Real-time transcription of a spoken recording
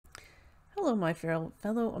hello, my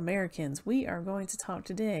fellow Americans. We are going to talk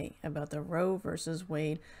today about the Roe versus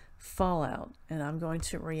Wade fallout, and I'm going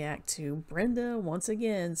to react to Brenda once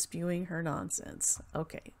again spewing her nonsense.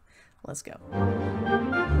 Okay, let's go.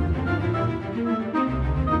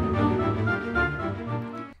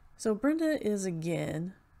 So Brenda is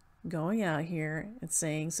again going out here and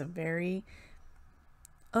saying some very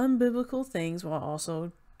unbiblical things while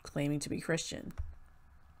also claiming to be Christian.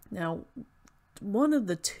 Now, one of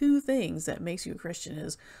the two things that makes you a Christian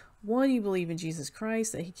is, one, you believe in Jesus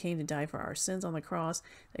Christ, that he came to die for our sins on the cross,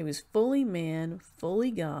 that he was fully man, fully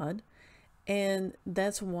God, and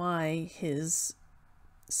that's why his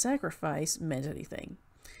sacrifice meant anything.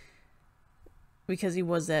 Because he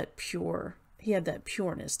was that pure, he had that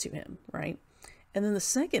pureness to him, right? And then the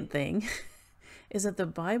second thing is that the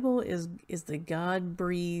Bible is the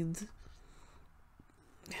God-breathed,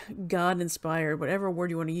 God-inspired, whatever word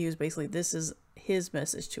you want to use. Basically, this is his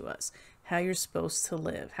message to us, how you're supposed to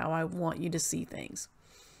live, how I want you to see things.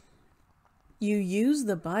 You use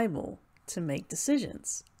the Bible to make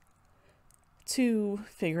decisions, to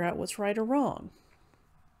figure out what's right or wrong.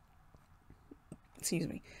 Excuse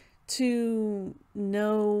me. To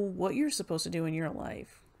know what you're supposed to do in your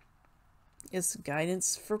life. It's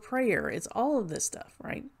guidance for prayer. It's all of this stuff,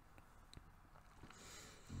 right?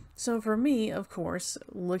 So for me, of course,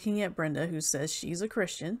 looking at Brenda, who says she's a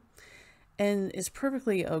Christian and is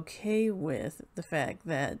perfectly okay with the fact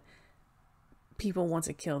that people want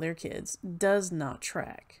to kill their kids, does not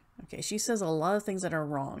track. Okay, she says a lot of things that are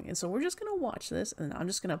wrong. And so we're just going to watch this, and I'm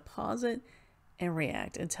just going to pause it and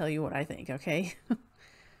react and tell you what I think, okay?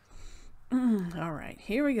 All right,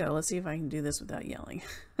 here we go. Let's see if I can do this without yelling.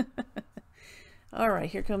 All right,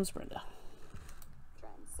 here comes Brenda.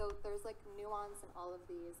 So there's like nuance in all of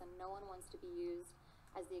these, and no one wants to be used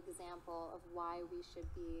as the example of why we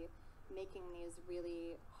should be making these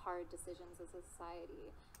really hard decisions as a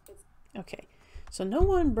society. Okay, so no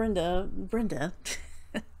one, Brenda,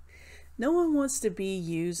 no one wants to be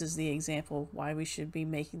used as the example of why we should be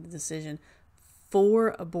making the decision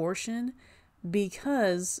for abortion,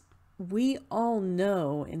 because we all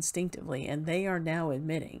know instinctively, and they are now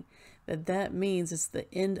admitting, that that means it's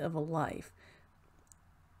the end of a life.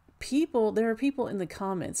 There are people in the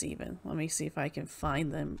comments even. Let me see if I can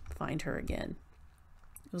find her again.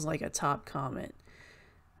 It was like a top comment.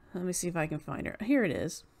 Let me see if I can find her. Here it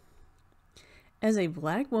is. As a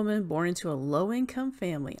black woman born into a low-income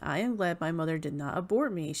family, I am glad my mother did not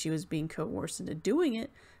abort me. She was being coerced into doing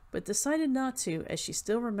it, but decided not to, as she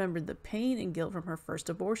still remembered the pain and guilt from her first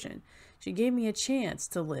abortion. She gave me a chance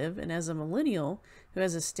to live, and as a millennial who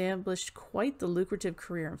has established quite the lucrative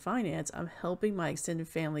career in finance, I'm helping my extended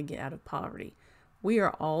family get out of poverty. We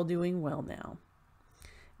are all doing well now.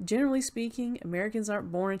 Generally speaking, Americans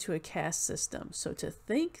aren't born into a caste system, so to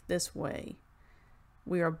think this way,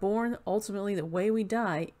 we are born, ultimately the way we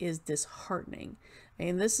die, is disheartening.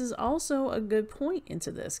 And this is also a good point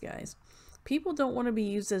into this, guys. People don't want to be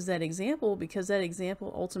used as that example, because that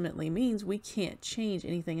example ultimately means we can't change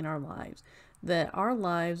anything in our lives. That our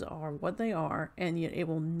lives are what they are, and yet it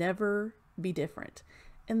will never be different.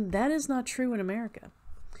 And that is not true in America.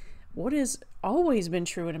 What has always been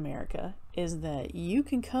true in America is that you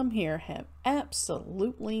can come here, have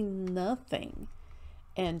absolutely nothing,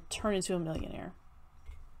 and turn into a millionaire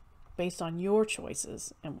based on your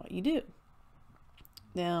choices and what you do.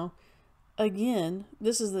 Now, again,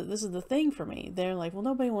 this is the thing for me. They're like, well,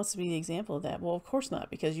 nobody wants to be the example of that. Well, of course not,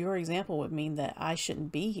 because your example would mean that I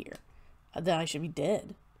shouldn't be here, that I should be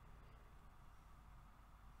dead.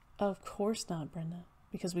 Of course not, Brenda,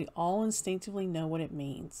 because we all instinctively know what it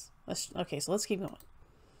means. Okay, so let's keep going.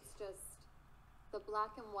 It's just the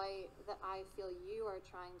black and white that I feel you are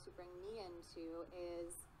trying to bring me into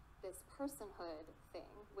is this personhood thing,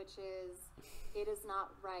 which is, it is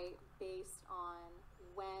not right based on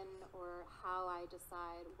when or how I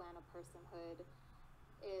decide when a personhood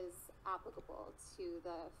is applicable to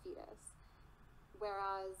the fetus.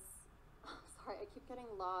 Whereas, sorry, I keep getting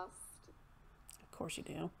lost. Of course you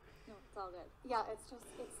do. No, it's all good. Yeah, it's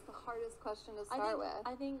the hardest question to start with.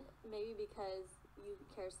 I think maybe because you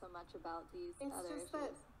care so much about these other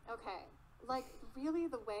issues. Okay, like really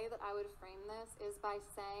the way that I would frame this is by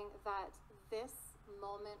saying that this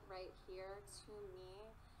moment right here to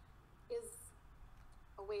me is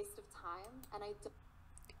a waste of time, and I don't.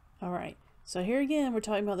 All right, so here again we're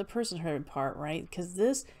talking about the personhood part, right?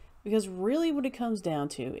 Because really what it comes down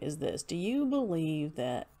to is this: do you believe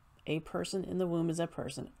that a person in the womb is a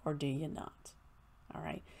person, or do you not? All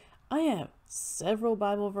right, I have several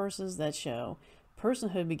Bible verses that show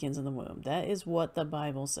personhood begins in the womb. That is what the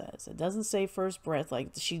Bible says. It doesn't say first breath,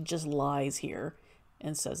 like she just lies here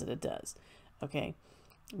and says that it does. Okay.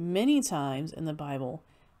 Many times in the Bible,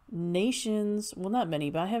 nations, well, not many,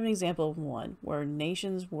 but I have an example of one where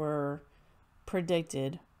nations were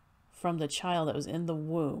predicted from the child that was in the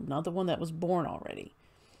womb, not the one that was born already.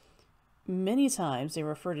 Many times they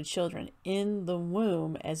refer to children in the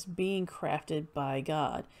womb as being crafted by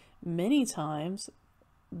God. Many times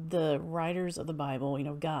the writers of the Bible,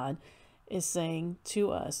 God is saying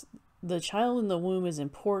to us, the child in the womb is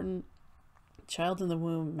important. Child in the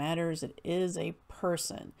womb matters. It is a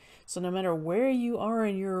person. So no matter where you are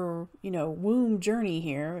in your, womb journey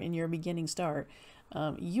here, in your beginning start,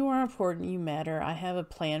 you are important. You matter. I have a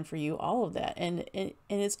plan for you. All of that, and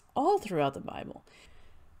it's all throughout the Bible.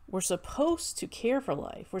 We're supposed to care for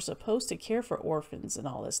life. We're supposed to care for orphans and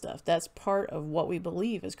all this stuff. That's part of what we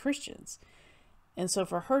believe as Christians. And so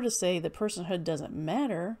for her to say that personhood doesn't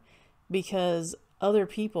matter because other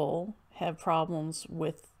people have problems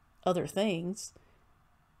with other things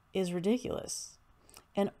is ridiculous,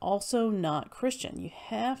 and also not Christian. You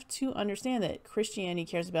have to understand that Christianity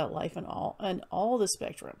cares about life and all the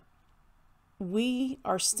spectrum. We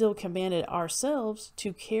are still commanded ourselves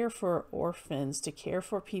to care for orphans, to care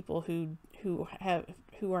for people who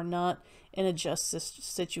are not in a justice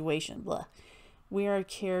situation. Blah. We are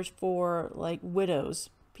cared for like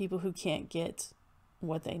widows, people who can't get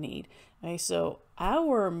what they need. Okay, so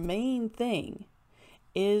our main thing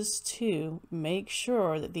is to make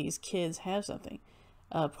sure that these kids have something.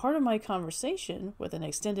 Part of my conversation with an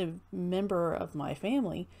extended member of my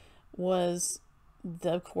family was,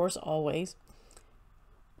 of course, always,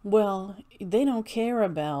 well, they don't care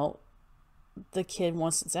about the kid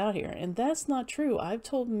once it's out here. And that's not true. I've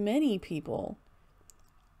told many people,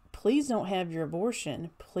 please don't have your abortion.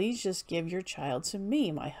 Please just give your child to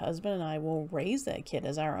me. My husband and I will raise that kid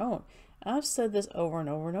as our own. I've said this over and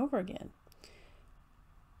over and over again.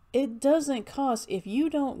 It doesn't cost, if you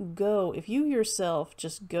yourself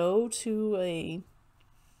just go to a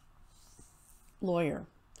lawyer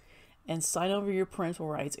and sign over your parental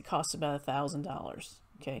rights, it costs about $1,000.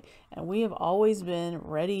 Okay. And we have always been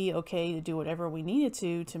ready, okay, to do whatever we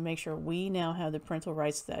needed to make sure we now have the parental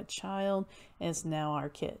rights to that child, and it's now our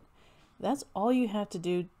kid. That's all you have to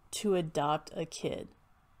do to adopt a kid.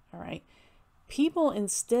 All right. People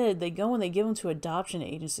instead, they go and they give them to adoption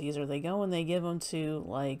agencies, or they go and they give them to,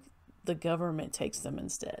 like, the government takes them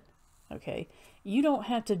instead. Okay. You don't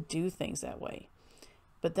have to do things that way.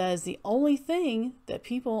 But that is the only thing that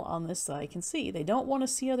people on this side can see. They don't want to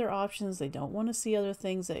see other options. They don't want to see other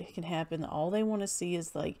things that can happen. All they want to see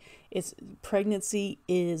is pregnancy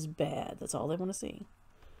is bad. That's all they want to see.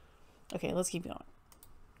 Okay, let's keep going.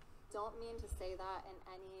 Don't mean to say that in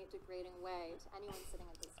any degrading way to anyone sitting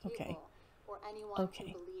at this table, Okay. or anyone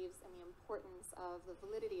who believes in the importance of the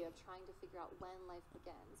validity of trying to figure out when life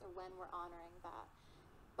begins or when we're honoring that.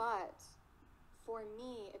 But for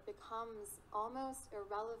me, it becomes almost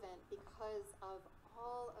irrelevant because of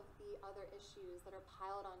all of the other issues that are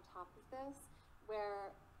piled on top of this,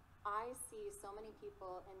 where I see so many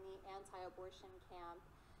people in the anti-abortion camp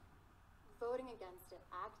voting against it,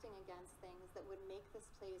 acting against things that would make this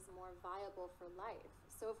place more viable for life.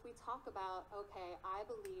 So if we talk about, okay, I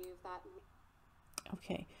believe that...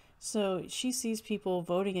 Okay, so she sees people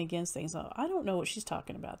voting against things. I don't know what she's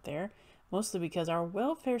talking about there. Mostly because our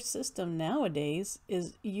welfare system nowadays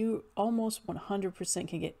is you almost 100%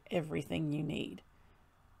 can get everything you need.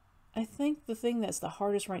 I think the thing that's the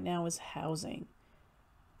hardest right now is housing.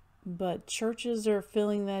 But churches are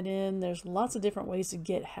filling that in. There's lots of different ways to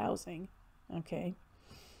get housing. Okay.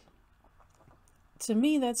 To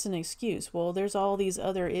me, that's an excuse. Well, there's all these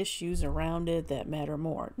other issues around it that matter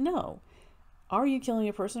more. No. Are you killing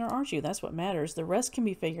a person or aren't you? That's what matters. The rest can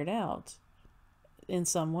be figured out in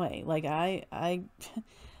some way. Like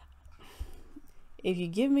if you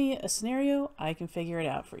give me a scenario, I can figure it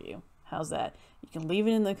out for you. How's that? You can leave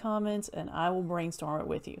it in the comments and I will brainstorm it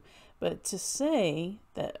with you. But to say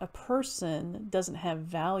that a person doesn't have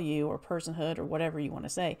value or personhood or whatever you want to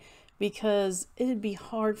say, because it'd be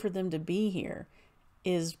hard for them to be here,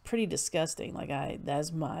 is pretty disgusting. Like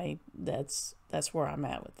that's where I'm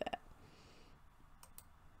at with that.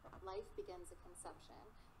 Life begins at conception,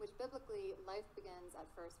 which biblically life begins at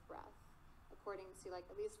first breath, according to like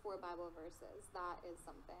at least 4 Bible verses. That is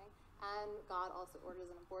something. And God also orders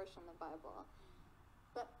an abortion in the Bible.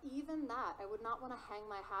 But even that, I would not want to hang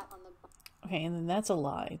my hat on the... Okay, and then that's a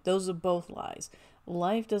lie. Those are both lies.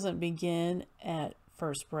 Life doesn't begin at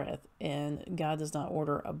first breath, and God does not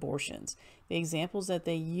order abortions. The examples that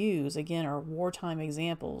they use, again, are wartime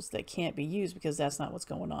examples that can't be used because that's not what's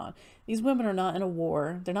going on. These women are not in a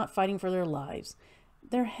war. They're not fighting for their lives.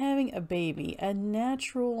 They're having a baby, a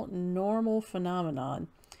natural, normal phenomenon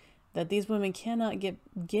that these women cannot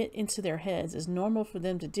get into their heads is normal for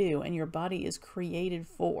them to do, and your body is created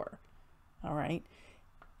for. All right.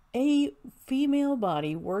 A female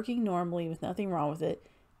body working normally with nothing wrong with it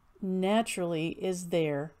naturally is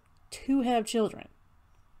there to have children.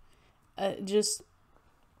 Just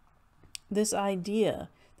this idea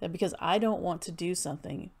that because I don't want to do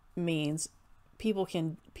something means people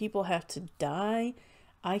have to die,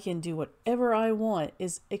 I can do whatever I want,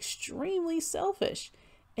 is extremely selfish.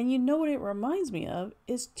 And you know what it reminds me of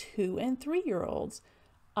is 2 and 3-year-olds.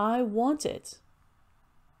 I want it.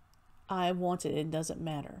 It doesn't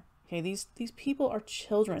matter. Okay, these people are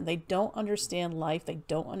children. They don't understand life. They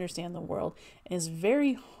don't understand the world. And it's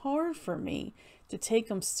very hard for me to take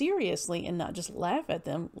them seriously and not just laugh at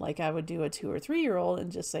them like I would do a 2 or 3-year-old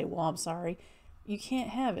and just say, well, I'm sorry. You can't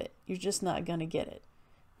have it. You're just not going to get it.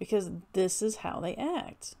 Because this is how they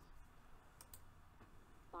act.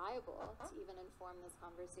 Bible to even inform this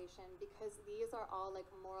conversation, because these are all like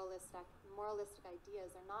moralistic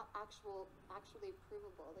ideas. They're not actually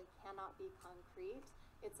provable. They cannot be concrete.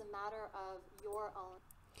 It's a matter of your own.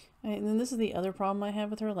 And then this is the other problem I have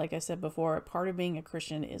with her. Like I said before, part of being a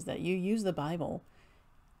Christian is that you use the Bible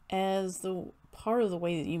as the part of the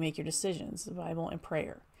way that you make your decisions, the Bible and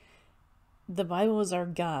prayer. The Bible is our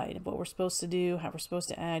guide, what we're supposed to do, how we're supposed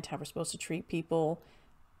to act, how we're supposed to treat people,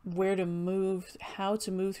 where to move, how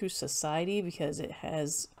to move through society, because it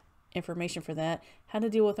has information for that, how to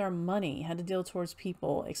deal with our money, how to deal towards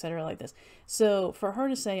people, etc. like this. So for her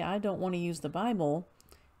to say, I don't want to use the Bible,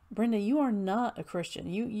 Brenda, you are not a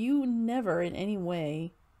Christian. You never in any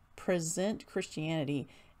way present Christianity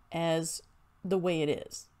as the way it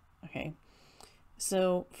is. Okay.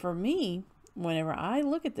 So for me, whenever I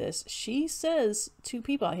look at this, she says to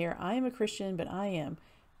people out here, I am a Christian, but I am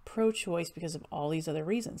pro-choice because of all these other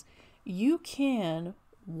reasons. You can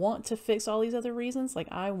want to fix all these other reasons. Like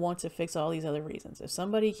I want to fix all these other reasons. If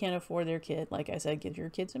somebody can't afford their kid, like I said, give your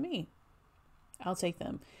kid to me. I'll take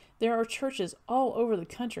them. There are churches all over the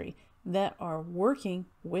country that are working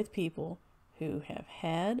with people who have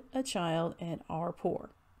had a child and are poor.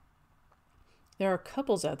 There are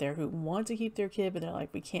couples out there who want to keep their kid, but they're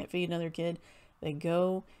like, we can't feed another kid. They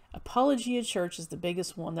go, Apologia Church is the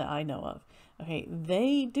biggest one that I know of. Okay,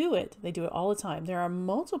 they do it. They do it all the time. There are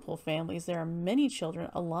multiple families. There are many children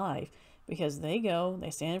alive because they go,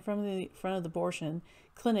 they stand in front of the abortion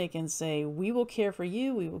clinic and say, we will care for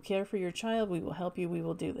you. We will care for your child. We will help you. We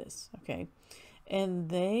will do this. Okay. And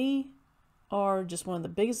they are just one of the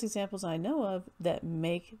biggest examples I know of that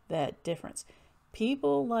make that difference.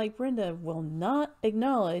 People like Brenda will not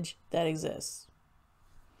acknowledge that exists.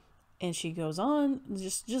 And she goes on,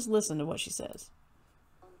 just listen to what she says.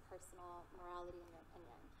 Personal morality and your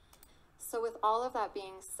opinion. So with all of that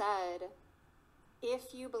being said,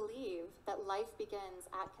 if you believe that life begins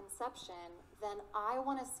at conception, then I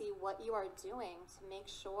want to see what you are doing to make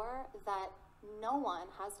sure that no one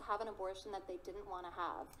has to have an abortion that they didn't want to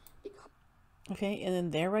have. Okay,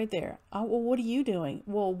 and then right there. Oh, well, what are you doing?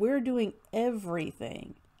 Well, we're doing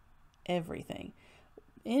everything. Everything.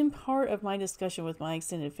 In part of my discussion with my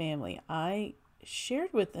extended family, I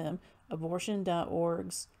shared with them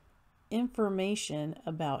abortion.org's information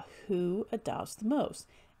about who adopts the most.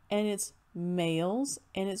 And it's males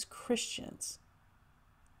and it's Christians.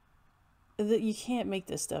 That you can't make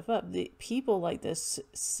this stuff up. The people like this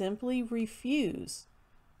simply refuse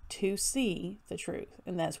to see the truth.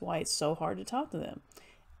 And that's why it's so hard to talk to them.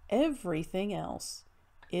 Everything else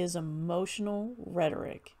is emotional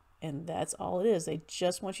rhetoric. And that's all it is. They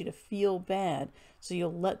just want you to feel bad. So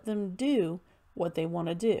you'll let them do what they want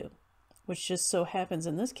to do. Which just so happens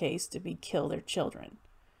in this case to be kill their children.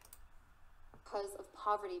 Because of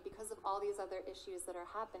poverty, because of all these other issues that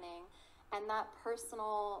are happening. And that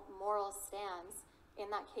personal moral stance in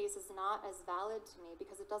that case is not as valid to me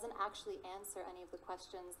because it doesn't actually answer any of the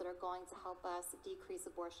questions that are going to help us decrease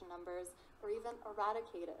abortion numbers or even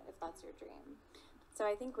eradicate it if that's your dream. So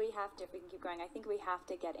I think we have to, if we can keep going, I think we have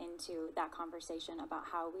to get into that conversation about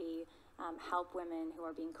how we help women who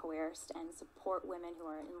are being coerced and support women who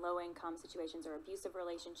are in low-income situations or abusive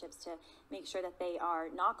relationships to make sure that they are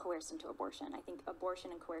not coerced into abortion. I think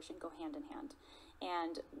abortion and coercion go hand in hand.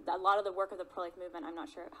 And a lot of the work of the pro-life movement, I'm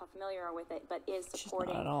not sure how familiar you are with it, but is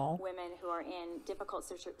supporting women who are in difficult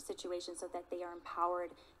situations so that they are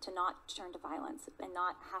empowered to not turn to violence and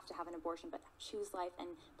not have to have an abortion, but choose life and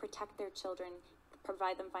protect their children,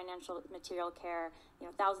 provide them financial material care,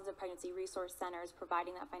 thousands of pregnancy resource centers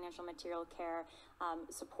providing that financial material care,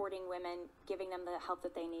 supporting women, giving them the help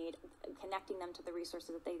that they need, connecting them to the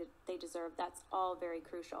resources that they deserve. That's all very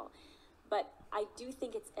crucial. But I do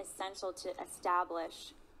think it's essential to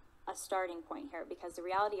establish a starting point here, because the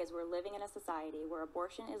reality is we're living in a society where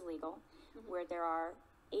abortion is legal, where there are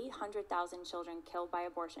 800,000 children killed by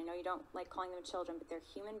abortion. I know you don't like calling them children, but they're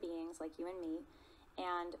human beings like you and me,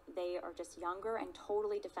 and they are just younger and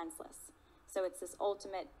totally defenseless. So it's this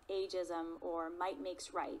ultimate ageism, or might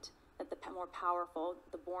makes right, that the more powerful,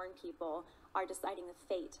 the born people, are deciding the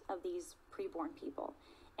fate of these preborn people.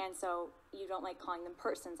 And so you don't like calling them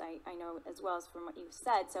persons, I know, as well as from what you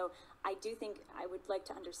said. So I do think I would like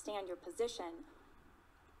to understand your position.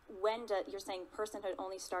 You're saying personhood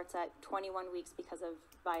only starts at 21 weeks because of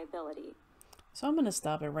viability. So I'm going to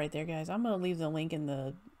stop it right there, guys. I'm going to leave the link in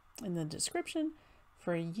the description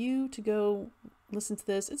for you to go listen to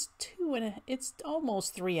this. It's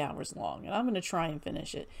almost 3 hours long, and I'm going to try and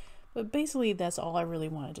finish it. But basically, that's all I really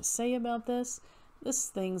wanted to say about this. This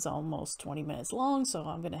thing's almost 20 minutes long, so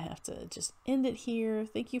I'm going to have to just end it here.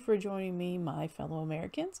 Thank you for joining me, my fellow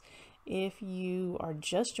Americans. If you are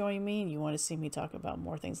just joining me and you want to see me talk about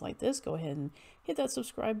more things like this, go ahead and hit that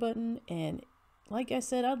subscribe button. And like I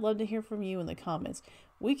said, I'd love to hear from you in the comments.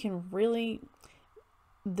 We can really,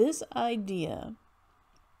 this idea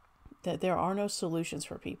that there are no solutions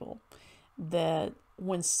for people, that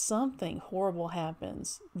when something horrible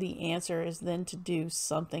happens, the answer is then to do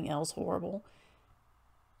something else horrible.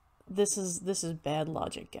 This is bad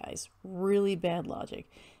logic, guys. Really bad logic.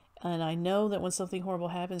 And I know that when something horrible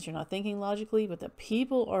happens, you're not thinking logically, but the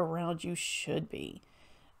people around you should be.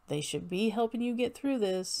 They should be helping you get through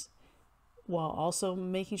this while also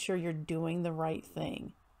making sure you're doing the right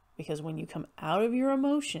thing. Because when you come out of your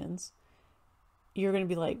emotions, you're going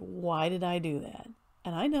to be like, why did I do that?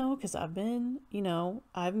 And I know, because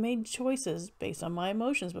I've made choices based on my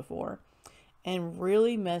emotions before and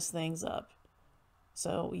really mess things up.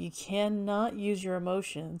 So you cannot use your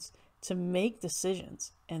emotions to make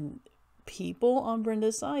decisions. And people on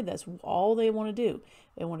Brenda's side, that's all they want to do.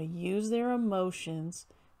 They want to use their emotions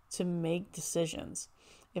to make decisions.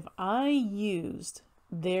 If I used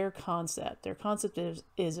their concept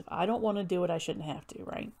is if I don't want to do it, I shouldn't have to,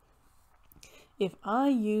 right? If I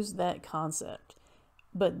used that concept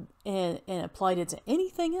and applied it to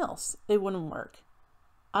anything else, it wouldn't work.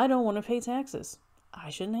 I don't want to pay taxes. I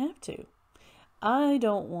shouldn't have to. I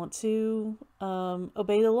don't want to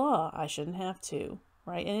obey the law. I shouldn't have to,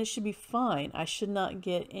 right? And it should be fine. I should not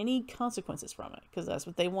get any consequences from it, because that's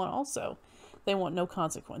what they want also. They want no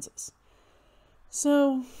consequences.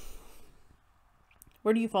 So,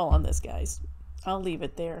 where do you fall on this, guys? I'll leave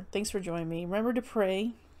it there. Thanks for joining me. Remember to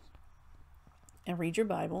pray and read your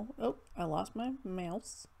Bible. Oh, I lost my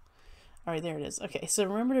mouse. All right, there it is. Okay, so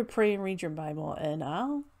remember to pray and read your Bible, and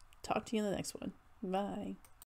I'll talk to you in the next one. Bye.